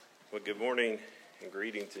Well, good morning and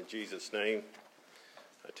greetings in Jesus' name.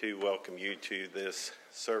 I too welcome you to this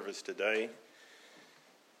service today.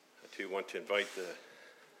 I too want to invite the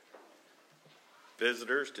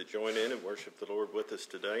visitors to join in and worship the Lord with us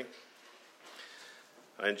today.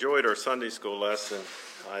 I enjoyed our Sunday school lesson.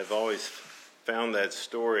 I've always found that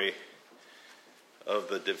story of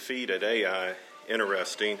the defeat at Ai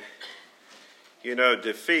interesting. You know,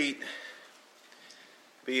 defeat,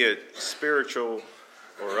 be it spiritual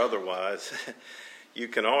or otherwise, you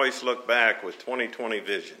can always look back with 20/20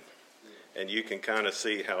 vision, and you can kind of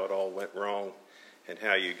see how it all went wrong and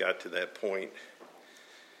how you got to that point.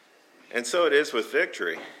 And so it is with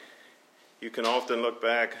victory. You can often look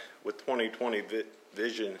back with 20/20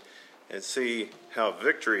 vision and see how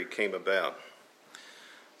victory came about.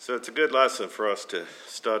 So it's a good lesson for us to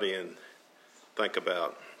study and think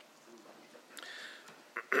about.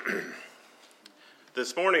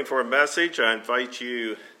 This morning for a message, I invite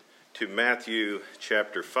you to Matthew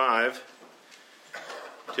chapter 5.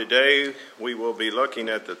 Today we will be looking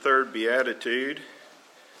at the third beatitude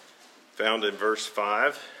found in verse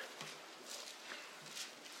 5.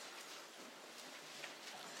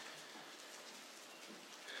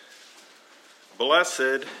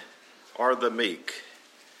 Blessed are the meek,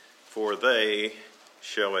 for they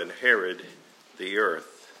shall inherit the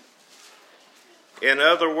earth. In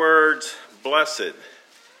other words, blessed,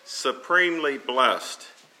 supremely blessed,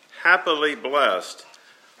 happily blessed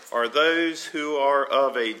are those who are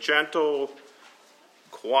of a gentle,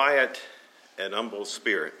 quiet, and humble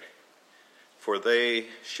spirit, for they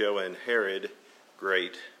shall inherit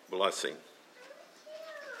great blessing.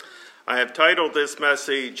 I have titled this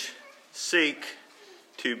message, Seek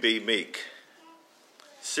to be Meek.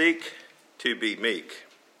 Seek to be meek.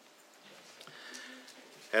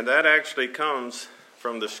 And that actually comes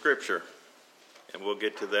from the scripture. And we'll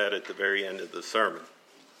get to that at the very end of the sermon.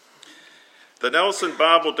 The Nelson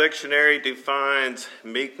Bible Dictionary defines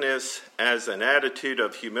meekness as an attitude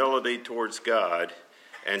of humility towards God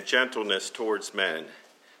and gentleness towards men,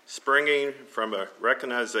 springing from a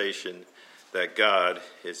recognition that God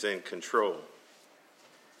is in control.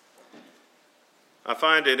 I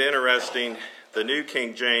find it interesting, the New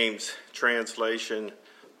King James translation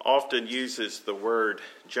often uses the word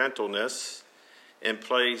gentleness in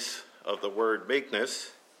place of the word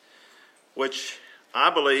meekness, which I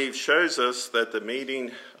believe shows us that the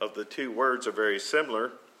meaning of the two words are very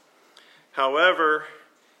similar. However,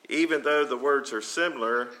 even though the words are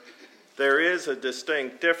similar, there is a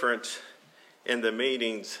distinct difference in the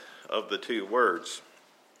meanings of the two words.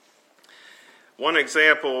 One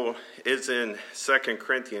example is in 2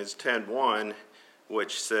 Corinthians 10:1,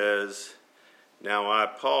 which says, "Now I,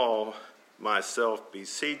 Paul, myself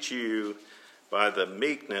beseech you by the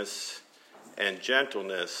meekness and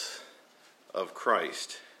gentleness of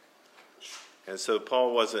Christ." And so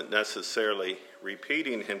Paul wasn't necessarily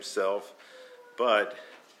repeating himself, but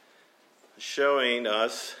showing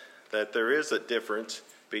us that there is a difference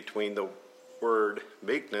between the word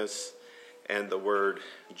meekness and the word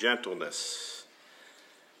gentleness.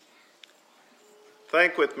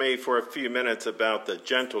 Think with me for a few minutes about the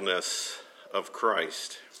gentleness of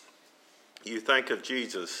Christ. You think of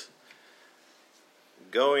Jesus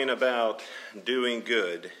going about doing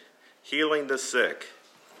good, healing the sick,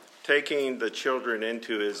 taking the children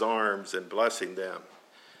into his arms and blessing them,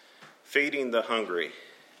 feeding the hungry.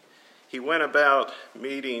 He went about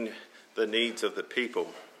meeting the needs of the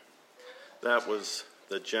people. That was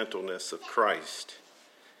the gentleness of Christ.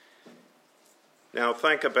 Now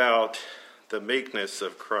think about the meekness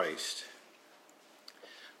of Christ.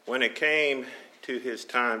 When it came to his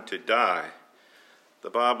time to die, the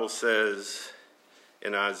Bible says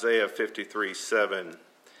in Isaiah 53:7,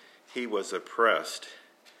 he was oppressed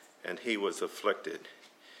and he was afflicted,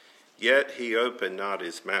 yet he opened not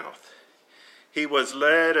his mouth. He was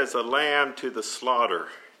led as a lamb to the slaughter,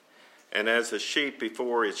 and as a sheep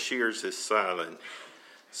before its shears is silent,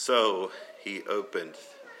 so he opened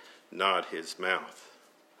not his mouth.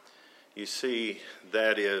 You see,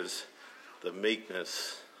 that is the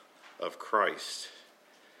meekness of Christ.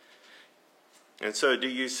 And so do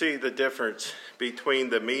you see the difference between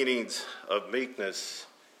the meanings of meekness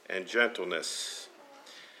and gentleness?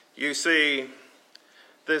 You see,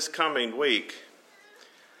 this coming week,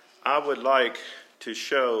 I would like to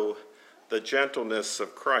show the gentleness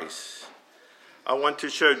of Christ. I want to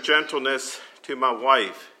show gentleness to my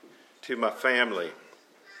wife, to my family,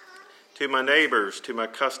 to my neighbors, to my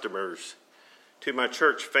customers, to my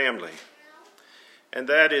church family. And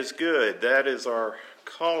that is good. That is our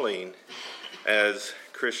calling as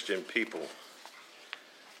Christian people.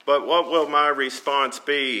 But what will my response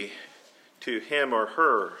be to him or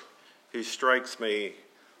her who strikes me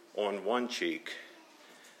on one cheek,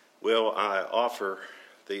 will I offer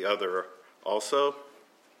the other also?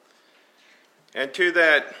 And to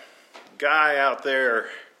that guy out there,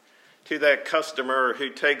 to that customer who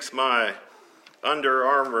takes my Under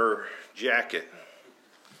Armour jacket,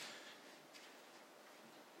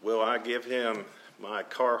 will I give him my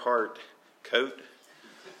Carhartt coat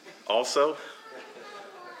also?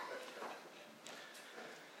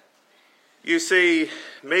 You see,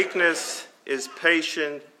 meekness is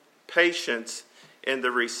patience in the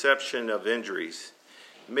reception of injuries.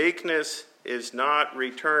 Meekness is not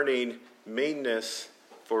returning meanness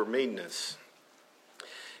for meanness.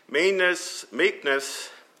 Meekness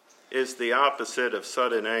is the opposite of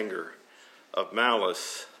sudden anger, of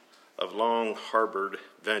malice, of long-harbored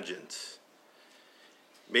vengeance.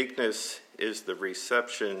 Meekness is the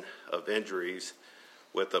reception of injuries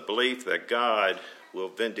with a belief that God will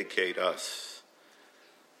vindicate us.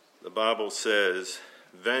 The Bible says,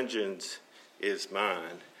 "Vengeance is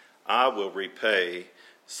mine, I will repay,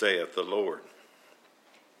 saith the Lord."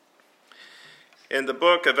 In the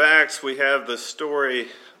book of Acts, we have the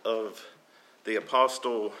story of the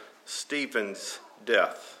Apostle Stephen's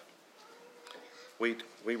death. We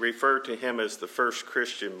refer to him as the first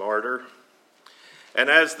Christian martyr. And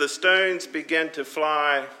as the stones began to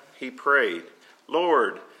fly, he prayed,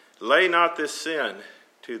 "Lord, lay not this sin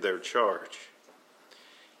to their charge."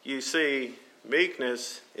 You see,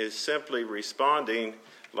 meekness is simply responding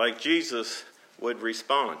like Jesus would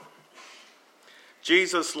respond.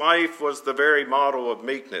 Jesus' life was the very model of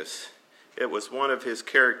meekness. It was one of his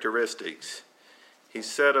characteristics. He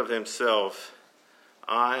said of himself,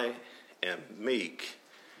 "I am meek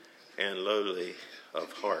and lowly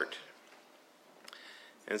of heart."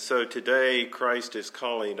 And so today, Christ is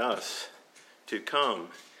calling us to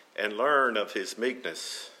come and learn of his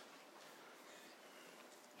meekness.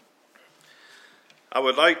 I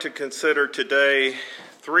would like to consider today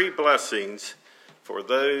 3 blessings for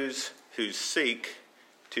those who seek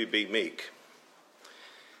to be meek.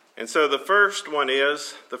 And so the first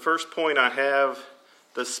point I have,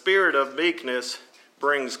 the spirit of meekness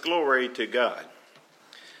brings glory to God.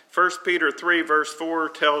 1 Peter 3 verse 4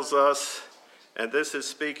 tells us, and this is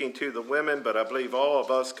speaking to the women, but I believe all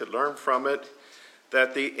of us could learn from it,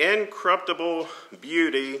 that the incorruptible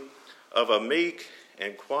beauty of a meek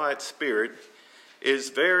and quiet spirit is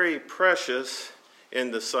very precious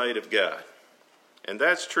in the sight of God. And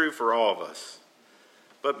that's true for all of us,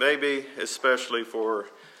 but maybe especially for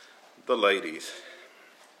the ladies.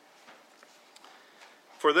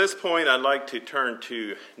 For this point, I'd like to turn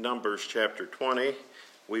to Numbers chapter 20.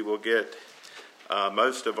 We will get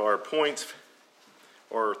most of our points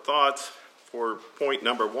or thoughts for point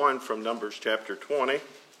number 1 from Numbers chapter 20.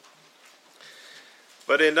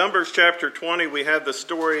 But in Numbers chapter 20, we have the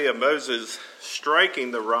story of Moses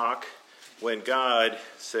striking the rock when God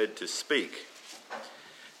said to speak.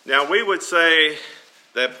 Now, we would say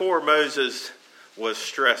that poor Moses was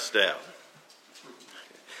stressed out.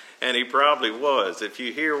 And he probably was. If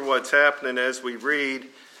you hear what's happening as we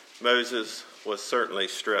read, Moses was certainly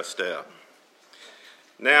stressed out.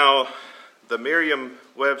 Now, the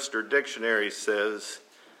Merriam-Webster dictionary says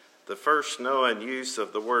the first known use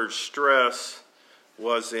of the word stress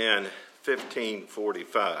was in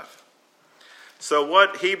 1545. So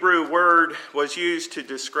what Hebrew word was used to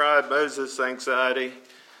describe Moses' anxiety,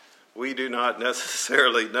 we do not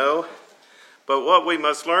necessarily know. But what we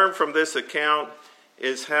must learn from this account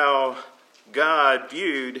is how God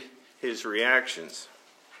viewed his reactions.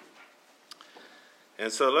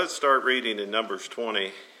 And so let's start reading in Numbers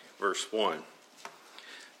 20, verse 1.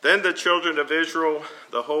 Then the children of Israel,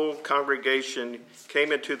 the whole congregation,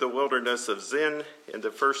 came into the wilderness of Zin in the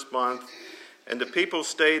first month, and the people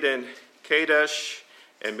stayed in Kadesh,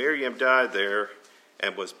 and Miriam died there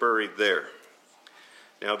and was buried there.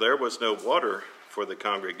 Now there was no water for the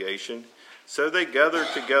congregation, so they gathered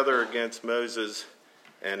together against Moses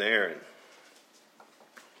and Aaron.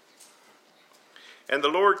 And the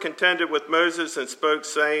Lord contended with Moses and spoke,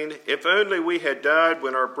 saying, "If only we had died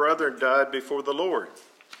when our brethren died before the Lord.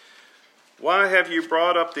 Why have you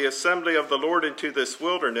brought up the assembly of the Lord into this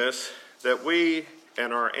wilderness, that we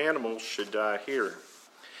and our animals should die here?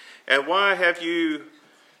 And why have you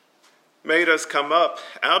made us come up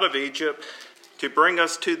out of Egypt to bring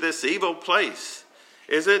us to this evil place?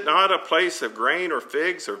 Is it not a place of grain or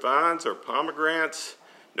figs or vines or pomegranates?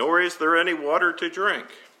 Nor is there any water to drink."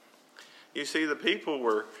 You see, the people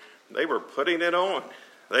were putting it on.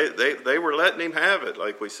 They were letting him have it,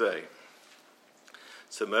 like we say.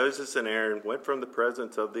 So Moses and Aaron went from the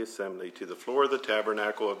presence of the assembly to the floor of the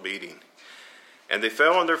tabernacle of meeting. And they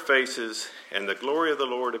fell on their faces, and the glory of the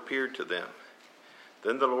Lord appeared to them.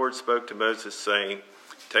 Then the Lord spoke to Moses, saying,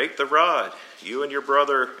 Take the rod, you and your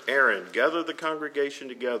brother Aaron, gather the congregation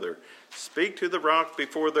together. Speak to the rock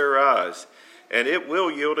before their eyes, and it will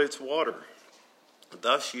yield its water.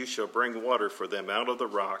 Thus you shall bring water for them out of the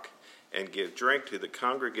rock, and give drink to the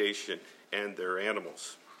congregation and their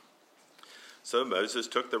animals. So Moses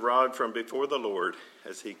took the rod from before the Lord,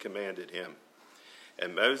 as he commanded him.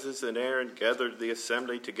 And Moses and Aaron gathered the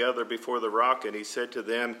assembly together before the rock, and he said to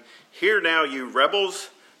them, Hear now, you rebels,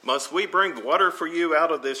 must we bring water for you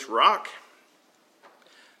out of this rock?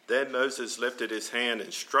 Then Moses lifted his hand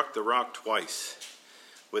and struck the rock twice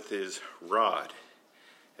with his rod,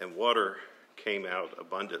 and water came out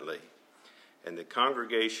abundantly, and the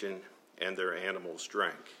congregation and their animals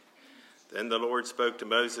drank. Then the Lord spoke to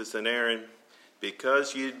Moses and Aaron,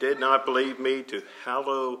 Because you did not believe me to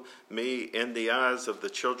hallow me in the eyes of the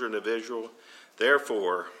children of Israel,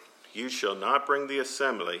 therefore you shall not bring the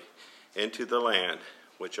assembly into the land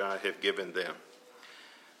which I have given them.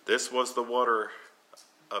 This was the water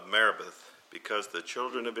of Meribah, because the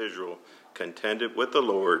children of Israel contended with the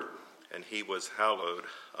Lord, and he was hallowed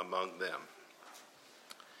among them.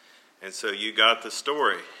 And so you got the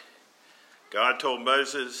story. God told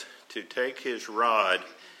Moses to take his rod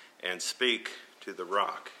and speak to the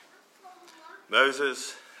rock.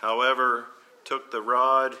 Moses, however, took the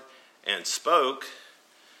rod and spoke,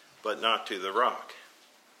 but not to the rock.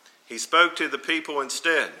 He spoke to the people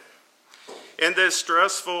instead. In this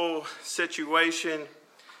stressful situation,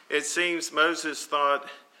 it seems Moses thought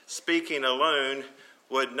speaking alone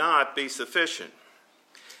would not be sufficient.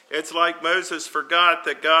 It's like Moses forgot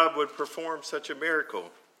that God would perform such a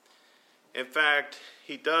miracle. In fact,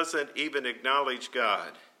 he doesn't even acknowledge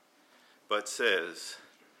God, but says,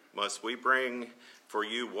 Must we bring for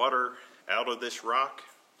you water out of this rock?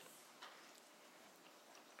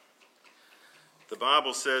 The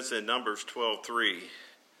Bible says in Numbers 12:3,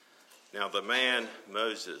 Now the man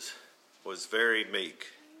Moses was very meek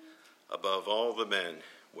above all the men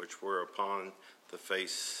which were upon the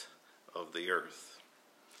face of the earth.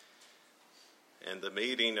 And the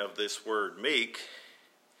meaning of this word meek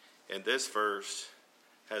in this verse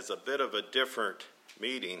has a bit of a different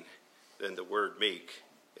meaning than the word meek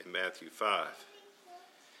in Matthew 5.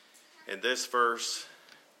 In this verse,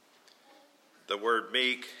 the word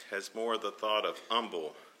meek has more the thought of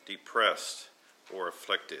humble, depressed, or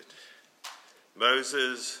afflicted.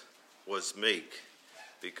 Moses was meek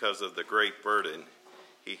because of the great burden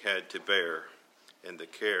he had to bear in the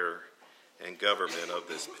care and government of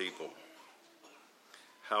this people.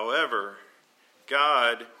 However,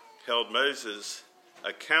 God held Moses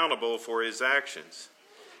accountable for his actions.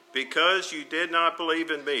 Because you did not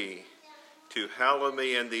believe in me to hallow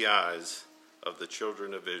me in the eyes of the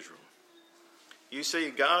children of Israel. You see,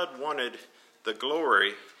 God wanted the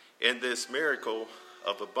glory in this miracle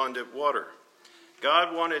of abundant water.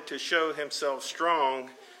 God wanted to show himself strong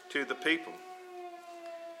to the people.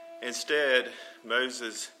 Instead,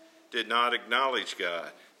 Moses did not acknowledge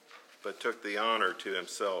God, but took the honor to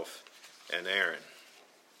himself and Aaron.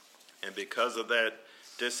 And because of that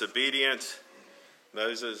disobedience,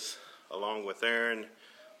 Moses, along with Aaron,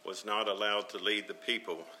 was not allowed to lead the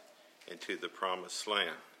people into the promised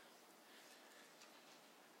land.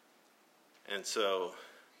 And so,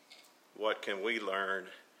 what can we learn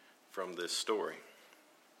from this story?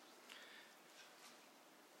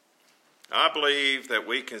 I believe that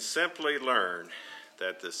we can simply learn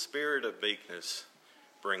that the spirit of meekness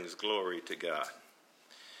brings glory to God.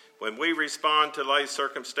 When we respond to life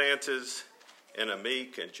circumstances in a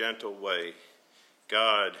meek and gentle way,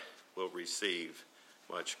 God will receive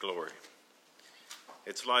much glory.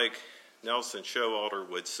 It's like Nelson Showalter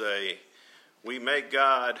would say, we make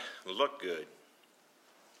God look good.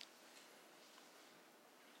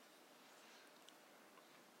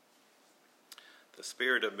 The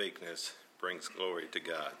spirit of meekness brings glory to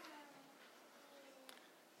God.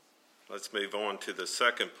 Let's move on to the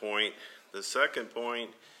second point. The second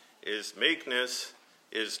point is meekness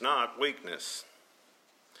is not weakness.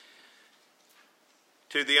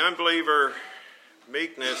 To the unbeliever,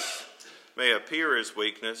 meekness may appear as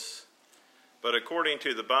weakness, but according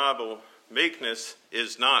to the Bible, meekness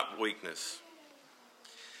is not weakness.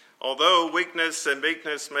 Although weakness and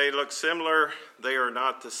meekness may look similar, they are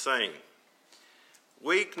not the same.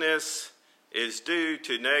 Weakness is due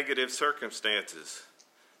to negative circumstances,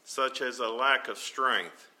 such as a lack of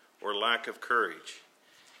strength or lack of courage.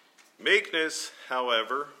 Meekness,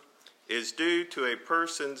 however, is due to a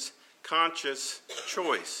person's conscious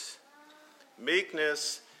choice.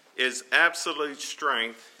 Meekness is absolute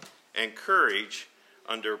strength and courage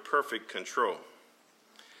under perfect control.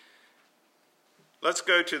 Let's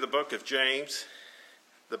go to the book of James.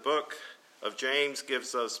 The book of James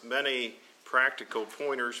gives us many practical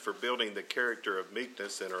pointers for building the character of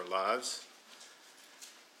meekness in our lives.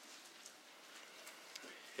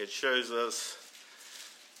 It shows us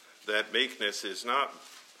that meekness is not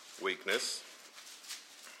weakness.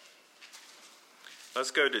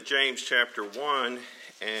 Let's go to James chapter 1,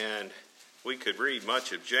 and we could read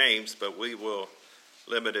much of James, but we will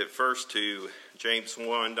limit it first to James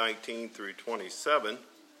 1, 19 through 27.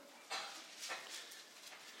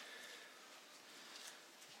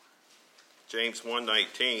 James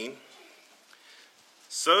 1:19.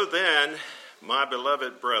 So then, my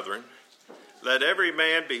beloved brethren, let every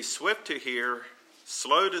man be swift to hear,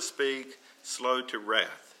 slow to speak, slow to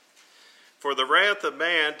wrath. For the wrath of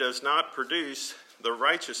man does not produce the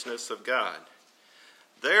righteousness of God.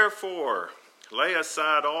 Therefore, lay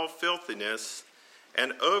aside all filthiness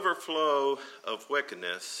and overflow of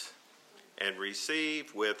wickedness, and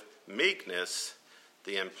receive with meekness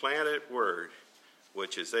the implanted word,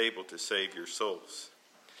 which is able to save your souls.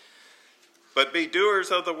 But be doers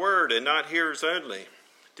of the word, and not hearers only,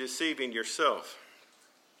 deceiving yourself.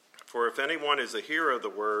 For if anyone is a hearer of the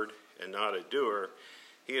word, and not a doer,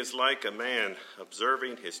 he is like a man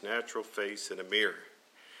observing his natural face in a mirror.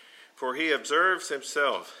 For he observes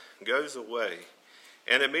himself, goes away,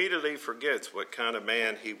 and immediately forgets what kind of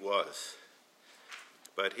man he was.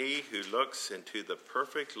 But he who looks into the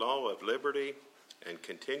perfect law of liberty and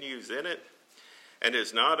continues in it, and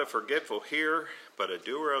is not a forgetful hearer, but a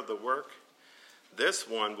doer of the work, this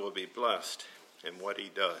one will be blessed in what he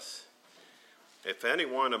does. If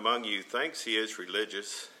anyone among you thinks he is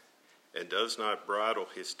religious and does not bridle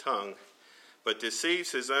his tongue, but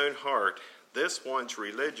deceives his own heart, this one's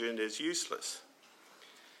religion is useless.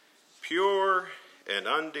 Pure and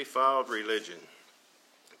undefiled religion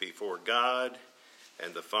before God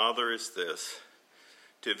and the Father is this: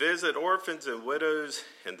 to visit orphans and widows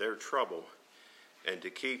in their trouble, and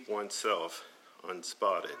to keep oneself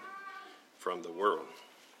unspotted from the world.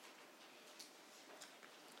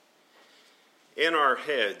 In our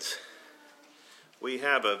heads, we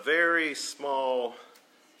have a very small,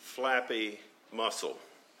 flappy muscle.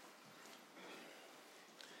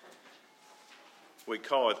 We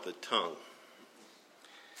call it the tongue.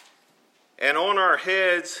 And on our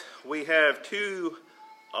heads, we have two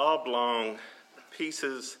oblong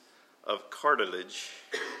pieces of cartilage,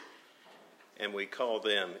 and we call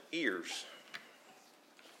them ears.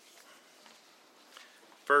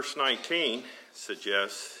 Verse 19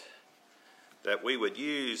 suggests that we would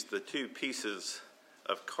use the two pieces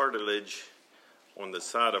of cartilage on the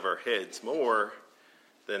side of our heads more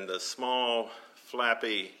than the small,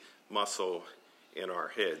 flappy muscle in our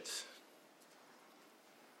heads.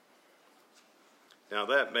 Now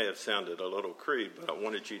that may have sounded a little crude, but I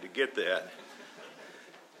wanted you to get that.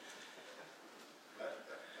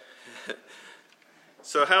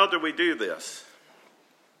 So how do we do this?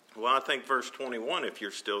 Well, I think verse 21, if you're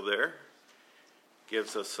still there,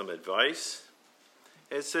 gives us some advice.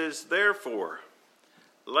 It says, therefore,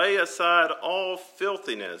 lay aside all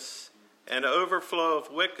filthiness and overflow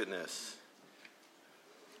of wickedness.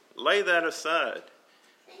 Lay that aside.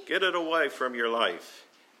 Get it away from your life,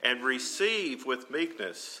 and receive with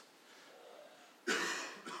meekness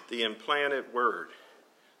the implanted word,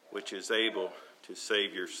 which is able to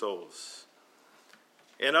save your souls.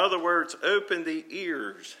 In other words, open the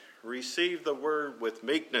ears, receive the word with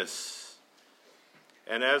meekness.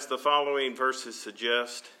 And as the following verses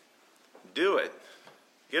suggest, do it.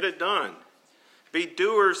 Get it done. Be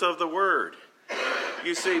doers of the word.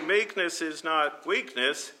 You see, meekness is not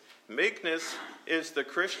weakness. Meekness is the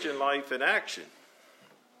Christian life in action.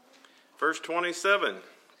 Verse 27,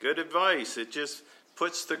 good advice. It just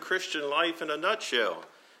puts the Christian life in a nutshell.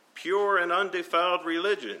 Pure and undefiled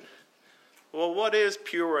religion. Well, what is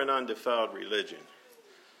pure and undefiled religion?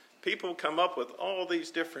 People come up with all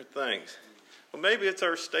these different things. Well, maybe it's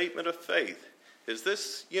our statement of faith. Is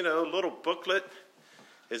this, little booklet?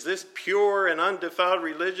 Is this pure and undefiled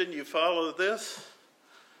religion? You follow this?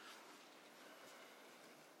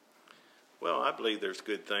 Well, I believe there's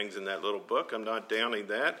good things in that little book. I'm not downing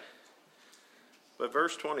that. But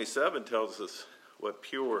verse 27 tells us what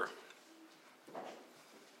pure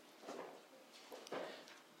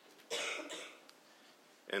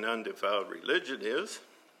and undefiled religion is.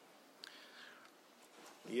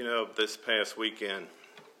 This past weekend,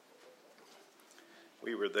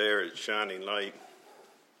 we were there at Shining Light,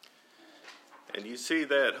 and you see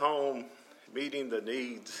that home meeting the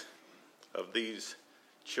needs of these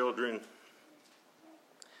children.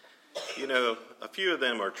 A few of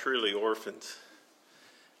them are truly orphans.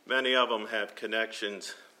 Many of them have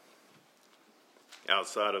connections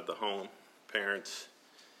outside of the home, parents,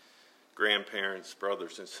 grandparents,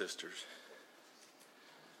 brothers and sisters.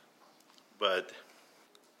 But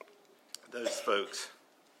those folks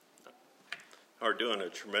are doing a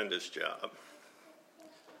tremendous job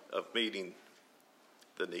of meeting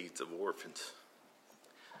the needs of orphans.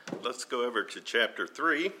 Let's go over to chapter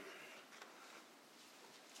 3.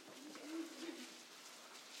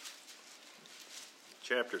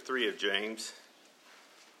 Chapter 3 of James.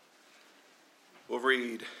 We'll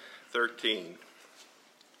read 13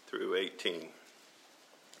 through 18.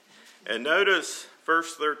 And notice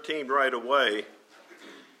verse 13 right away.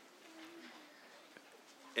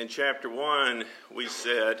 In chapter 1, we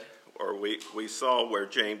said, or we saw where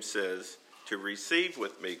James says, to receive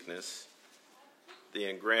with meekness the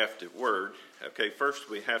engrafted word. Okay, first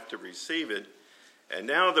we have to receive it. And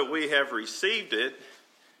now that we have received it,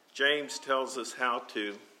 James tells us how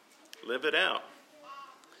to live it out.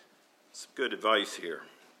 Some good advice here.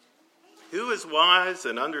 Who is wise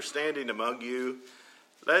and understanding among you?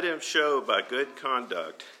 Let him show by good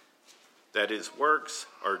conduct that his works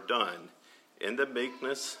are done in the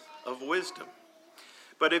meekness of wisdom.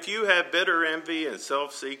 But if you have bitter envy and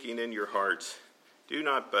self-seeking in your hearts, do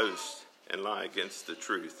not boast and lie against the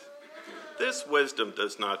truth. This wisdom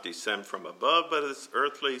does not descend from above, but is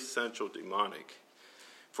earthly, sensual, demonic.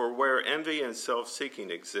 For where envy and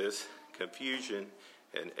self-seeking exist, confusion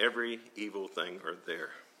and every evil thing are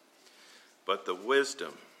there. But the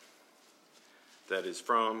wisdom that is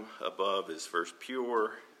from above is first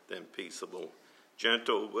pure, then peaceable,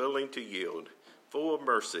 gentle, willing to yield, full of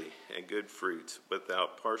mercy and good fruits,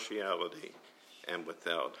 without partiality and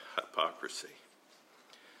without hypocrisy.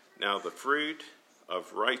 Now the fruit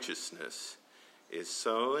of righteousness is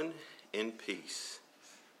sown in peace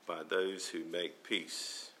by those who make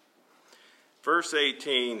peace. Verse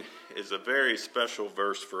 18 is a very special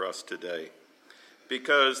verse for us today,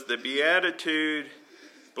 because the beatitude,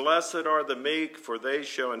 blessed are the meek, for they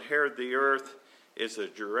shall inherit the earth, is a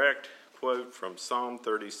direct quote from Psalm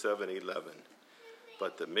 37:11.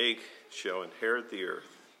 But the meek shall inherit the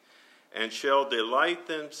earth, and shall delight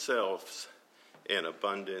themselves in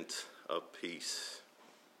abundance of peace.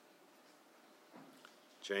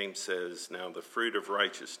 James says, now the fruit of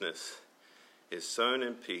righteousness is sown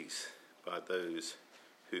in peace by those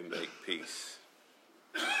who make peace.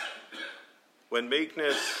 When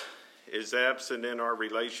meekness is absent in our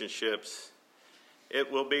relationships,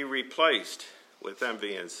 it will be replaced with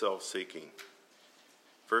envy and self-seeking.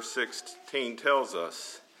 Verse 16 tells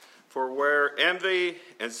us, for where envy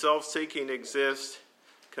and self-seeking exist,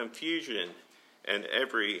 confusion and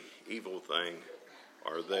every evil thing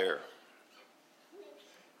are there.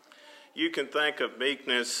 You can think of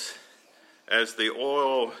meekness as the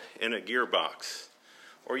oil in a gearbox,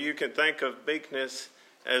 or you can think of meekness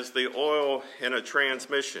as the oil in a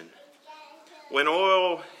transmission. When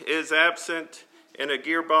oil is absent in a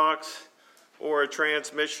gearbox or a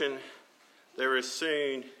transmission, there is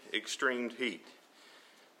soon extreme heat.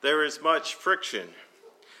 There is much friction.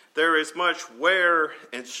 There is much wear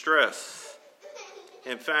and stress.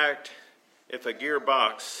 In fact, if a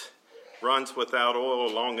gearbox runs without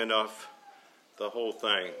oil long enough, the whole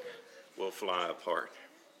thing will fly apart.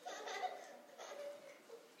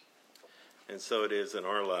 And so it is in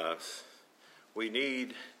our lives. We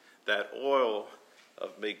need that oil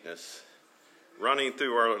of meekness running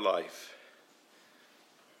through our life.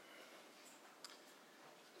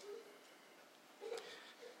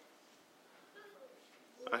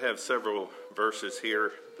 I have several verses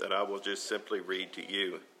here that I will just simply read to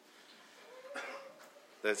you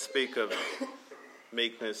that speak of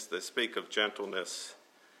meekness, that speak of gentleness.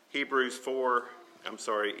 Ephesians 4,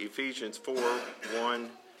 1,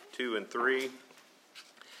 2, and 3.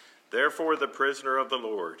 Therefore, the prisoner of the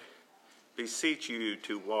Lord, beseech you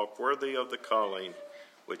to walk worthy of the calling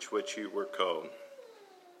which you were called,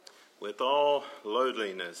 with all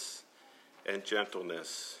lowliness and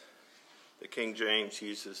gentleness. The King James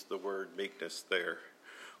uses the word meekness there.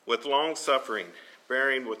 With long suffering,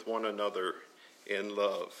 bearing with one another in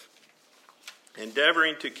love,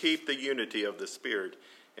 endeavoring to keep the unity of the Spirit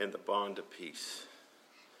in the bond of peace.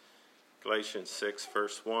 Galatians 6,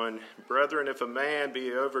 verse 1, brethren, if a man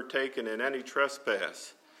be overtaken in any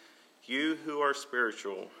trespass, you who are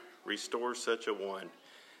spiritual, restore such a one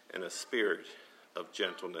in a spirit of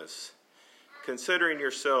gentleness, considering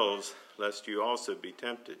yourselves, lest you also be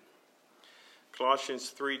tempted.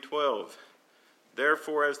 Colossians 3:12,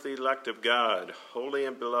 therefore as the elect of God, holy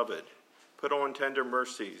and beloved, put on tender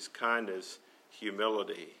mercies, kindness,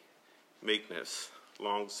 humility, meekness,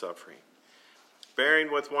 long-suffering,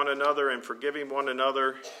 bearing with one another and forgiving one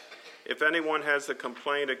another. If anyone has a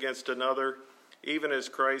complaint against another, Even as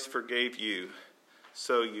Christ forgave you,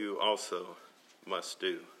 so you also must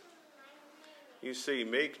do. You see,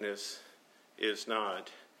 meekness is not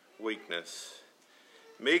weakness.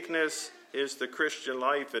 Meekness is the Christian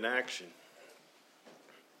life in action.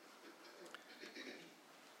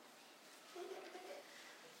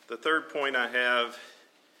 The third point I have,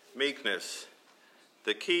 meekness,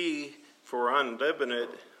 the key for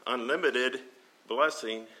unlimited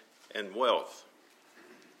blessing and wealth.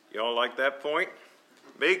 Y'all like that point?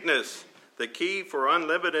 Meekness, the key for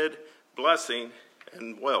unlimited blessing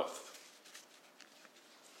and wealth.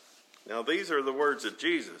 Now, these are the words of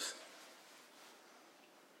Jesus.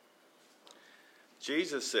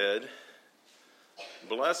 Jesus said,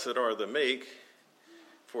 "Blessed are the meek,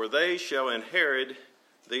 for they shall inherit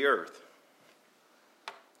the earth."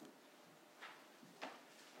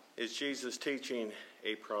 Is Jesus teaching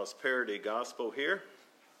a prosperity gospel here?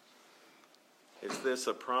 Is this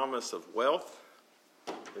a promise of wealth?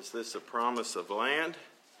 Is this a promise of land,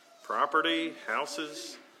 property,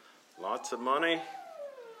 houses, lots of money?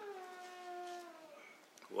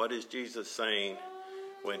 What is Jesus saying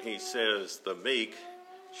when he says the meek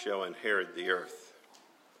shall inherit the earth?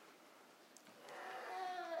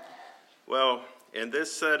 Well, in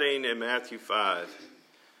this setting in Matthew 5,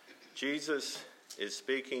 Jesus is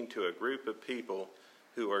speaking to a group of people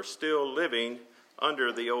who are still living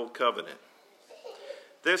under the old covenant.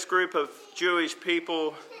 This group of Jewish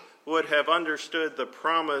people would have understood the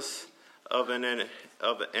promise of an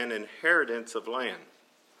inheritance of land.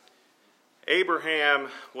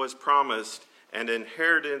 Abraham was promised an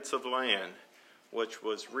inheritance of land, which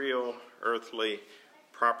was real earthly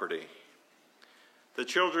property. The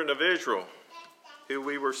children of Israel, who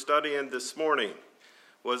we were studying this morning,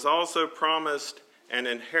 was also promised an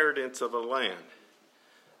inheritance of a land.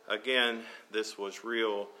 Again, this was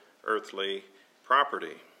real earthly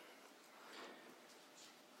property.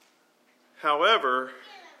 However,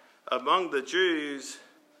 among the Jews,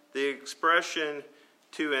 the expression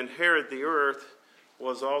to inherit the earth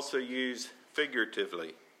was also used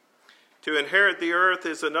figuratively. To inherit the earth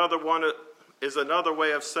is another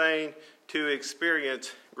way of saying to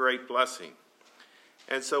experience great blessing.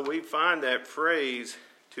 And so we find that phrase,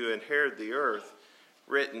 to inherit the earth,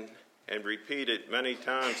 written and repeated many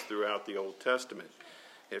times throughout the Old Testament.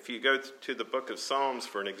 If you go to the book of Psalms,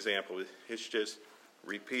 for an example, it's just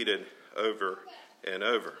repeated over and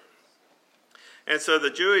over. And so the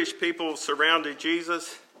Jewish people surrounded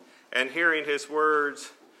Jesus, and hearing his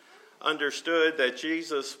words, understood that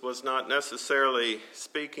Jesus was not necessarily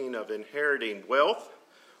speaking of inheriting wealth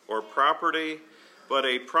or property, but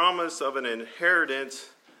a promise of an inheritance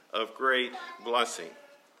of great blessing.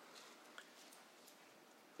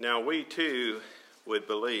 Now we too would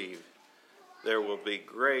believe there will be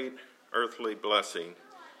great earthly blessing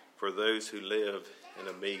for those who live in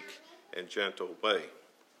a meek and gentle way.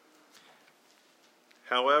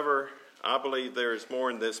 However, I believe there is more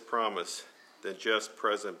in this promise than just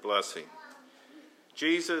present blessing.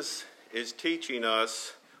 Jesus is teaching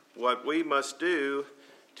us what we must do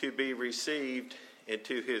to be received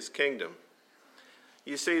into his kingdom.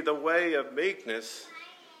 You see, the way of meekness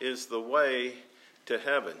is the way to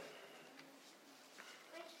heaven.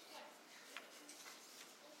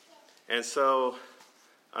 And so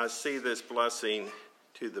I see this blessing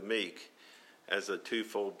to the meek as a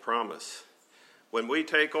twofold promise. When we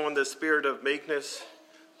take on the spirit of meekness,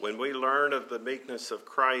 when we learn of the meekness of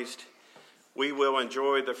Christ, we will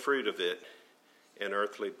enjoy the fruit of it in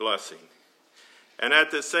earthly blessing. And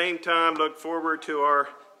at the same time, look forward to our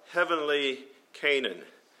heavenly Canaan,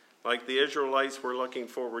 like the Israelites were looking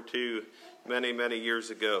forward to many, many years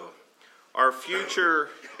ago. Our future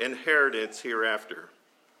inheritance hereafter.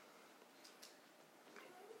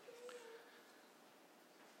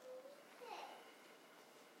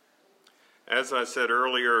 As I said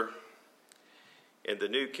earlier, in the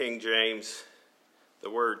New King James, the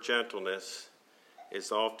word gentleness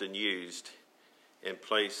is often used in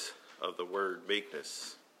place of the word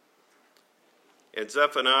meekness. In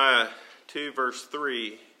Zephaniah 2 verse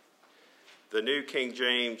 3, the New King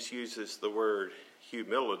James uses the word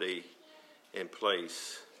humility in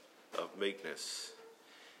place of meekness.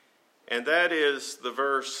 And that is the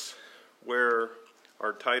verse where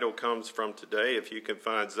our title comes from today. If you can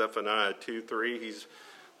find Zephaniah 2:3, he's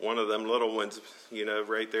one of them little ones,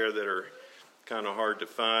 right there that are kind of hard to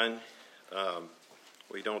find.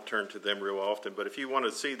 We don't turn to them real often, but if you want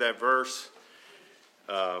to see that verse,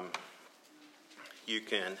 you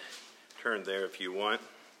can turn there if you want.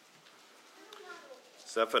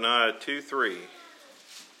 Zephaniah 2:3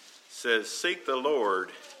 says, "Seek the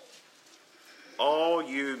Lord, all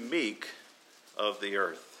you meek of the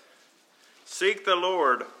earth." Seek the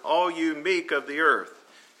Lord, all you meek of the earth,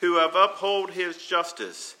 who have upheld his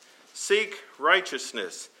justice. Seek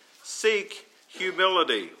righteousness. Seek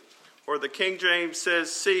humility. Or the King James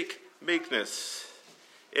says, seek meekness.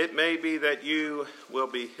 It may be that you will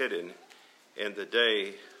be hidden in the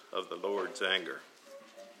day of the Lord's anger.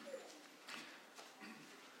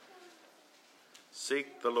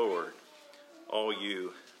 Seek the Lord, all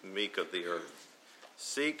you meek of the earth.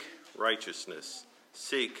 Seek righteousness.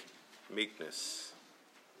 Seek meekness.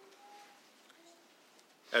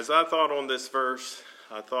 As I thought on this verse,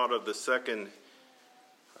 I thought of 2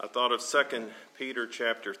 Peter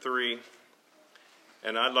chapter 3,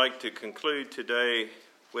 and I'd like to conclude today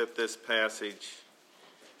with this passage.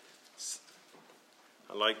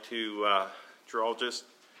 I'd like to draw just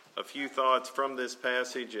a few thoughts from this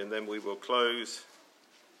passage, and then we will close.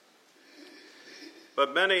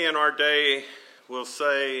 But many in our day will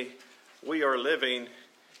say we are living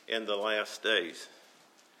in the last days.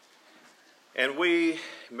 And we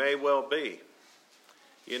may well be.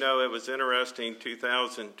 You know, it was interesting,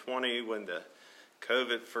 2020, when the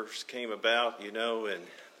COVID first came about, and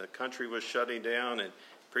the country was shutting down, and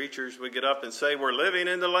preachers would get up and say, we're living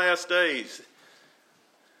in the last days.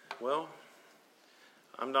 Well,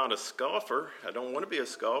 I'm not a scoffer. I don't want to be a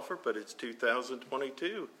scoffer, but it's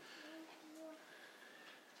 2022.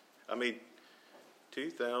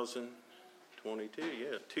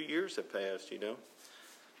 2022, 2 years have passed,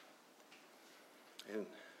 and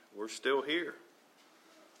we're still here.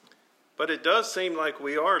 But it does seem like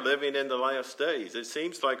we are living in the last days. It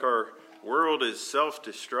seems like our world is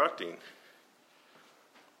self-destructing.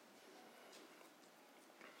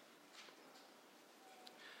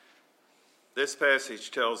 This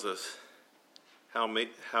passage tells us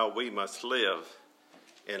how we must live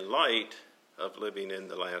in light of living in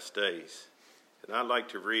the last days. And I'd like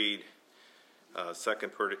to read 2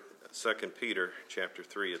 Peter chapter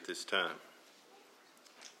 3 at this time.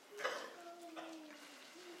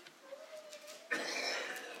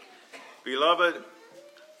 Beloved,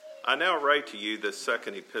 I now write to you this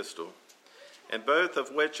second epistle, in both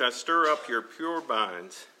of which I stir up your pure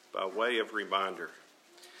minds by way of reminder,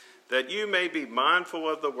 that you may be mindful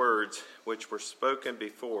of the words which were spoken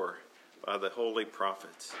before by the holy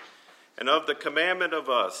prophets, and of the commandment of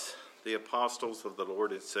us, the apostles of the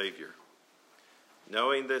Lord and Savior.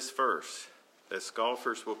 Knowing this first, that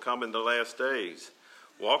scoffers will come in the last days,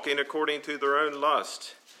 walking according to their own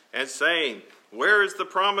lust, and saying, where is the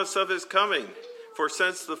promise of his coming? For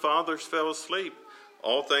since the fathers fell asleep,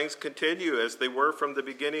 all things continue as they were from the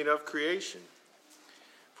beginning of creation.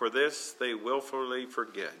 For this they willfully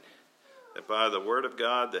forget, that by the word of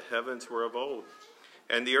God the heavens were of old,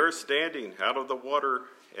 and the earth standing out of the water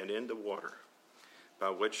and in the water, by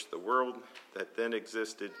which the world that then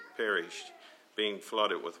existed perished, being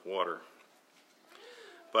flooded with water.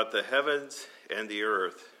 But the heavens and the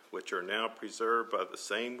earth, which are now preserved by the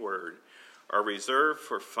same word, are reserved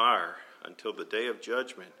for fire until the day of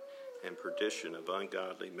judgment and perdition of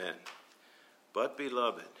ungodly men. But,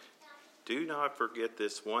 beloved, do not forget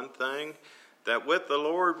this one thing, that with the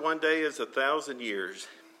Lord 1 day is 1,000 years,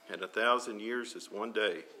 and 1,000 years is 1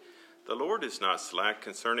 day. The Lord is not slack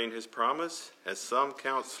concerning his promise, as some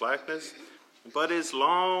count slackness, but is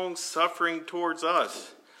long-suffering towards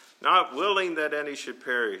us, not willing that any should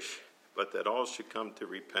perish, but that all should come to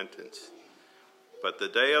repentance. But the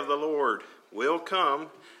day of the Lord will come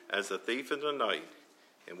as a thief in the night,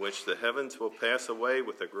 in which the heavens will pass away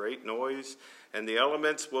with a great noise, and the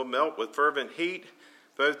elements will melt with fervent heat.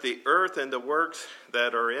 Both the earth and the works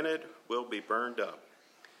that are in it will be burned up.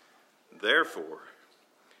 Therefore,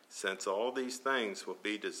 since all these things will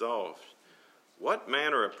be dissolved, what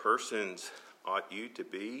manner of persons ought you to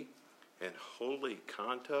be in holy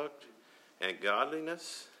conduct and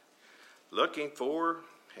godliness, looking for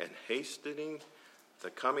and hastening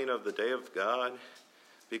the coming of the day of God,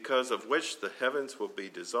 because of which the heavens will be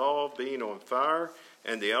dissolved, being on fire,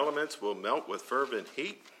 and the elements will melt with fervent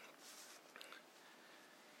heat?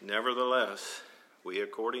 Nevertheless, we,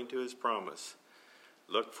 according to his promise,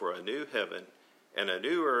 look for a new heaven and a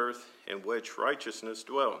new earth in which righteousness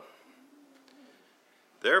dwells.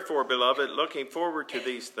 Therefore, beloved, looking forward to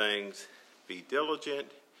these things, be diligent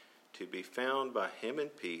to be found by him in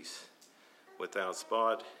peace, without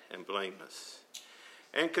spot and blameless.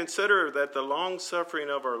 And consider that the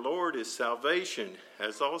long-suffering of our Lord is salvation,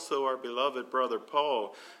 as also our beloved brother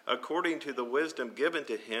Paul, according to the wisdom given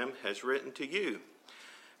to him, has written to you,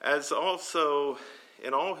 as also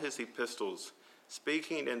in all his epistles,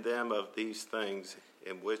 speaking in them of these things,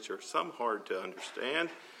 in which are some hard to understand,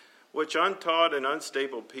 which untaught and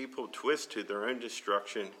unstable people twist to their own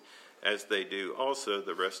destruction, as they do also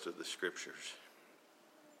the rest of the Scriptures.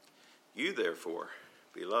 You therefore,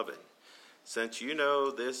 beloved, since you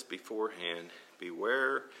know this beforehand,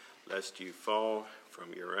 beware lest you fall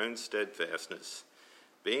from your own steadfastness,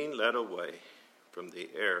 being led away from the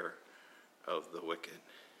error of the wicked.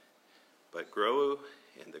 But grow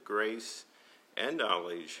in the grace and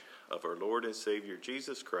knowledge of our Lord and Savior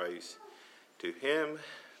Jesus Christ. To him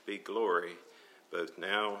be glory both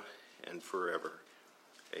now and forever.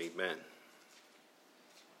 Amen.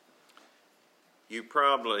 You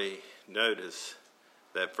probably notice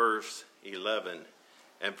that verse 11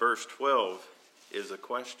 and verse 12 is a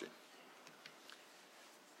question.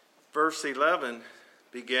 Verse 11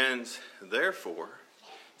 begins, therefore,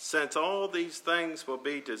 since all these things will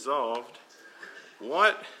be dissolved,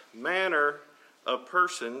 what manner of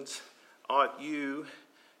persons ought you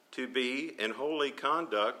to be in holy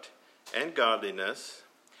conduct and godliness,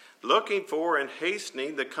 looking for and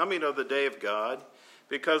hastening the coming of the day of God,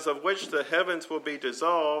 because of which the heavens will be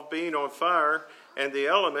dissolved, being on fire, and the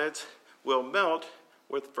elements will melt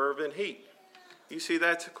with fervent heat? You see,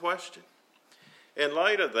 that's a question. In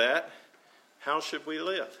light of that, how should we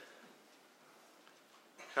live?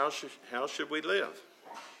 How should we live?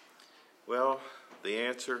 Well, the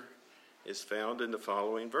answer is found in the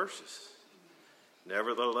following verses.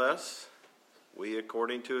 Nevertheless, we,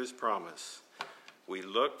 according to his promise, we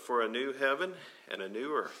look for a new heaven and a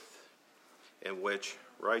new earth, in which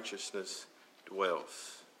righteousness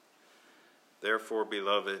dwells. Therefore,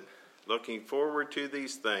 beloved, looking forward to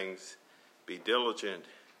these things, be diligent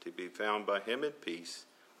to be found by him in peace,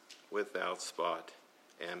 without spot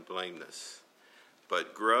and blameless.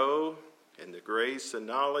 But grow in the grace and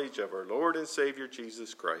knowledge of our Lord and Savior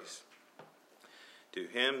Jesus Christ. To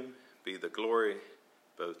him be the glory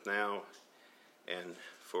both now and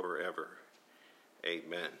forever.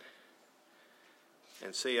 Amen.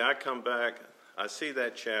 And see, I come back, I see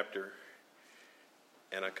that chapter,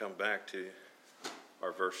 and I come back to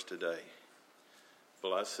our verse today.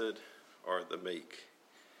 Blessed are the meek,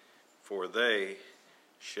 for they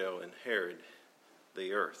shall inherit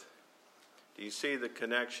the earth. Do you see the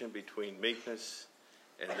connection between meekness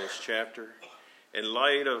and this chapter? In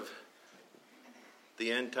light of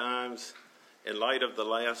the end times, in light of the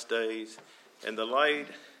last days, in the light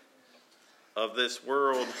of this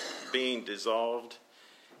world being dissolved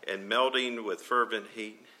and melting with fervent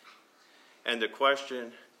heat, and the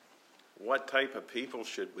question, what type of people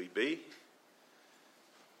should we be?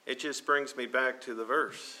 It just brings me back to the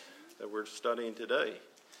verse that we're studying today.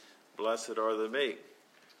 Blessed are the meek,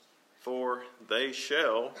 for they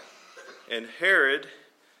shall inherit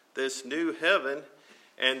this new heaven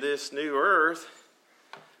and this new earth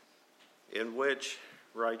in which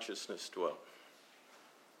righteousness dwells.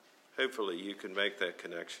 Hopefully you can make that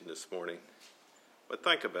connection this morning. But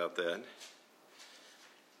think about that.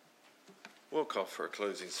 We'll call for a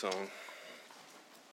closing song.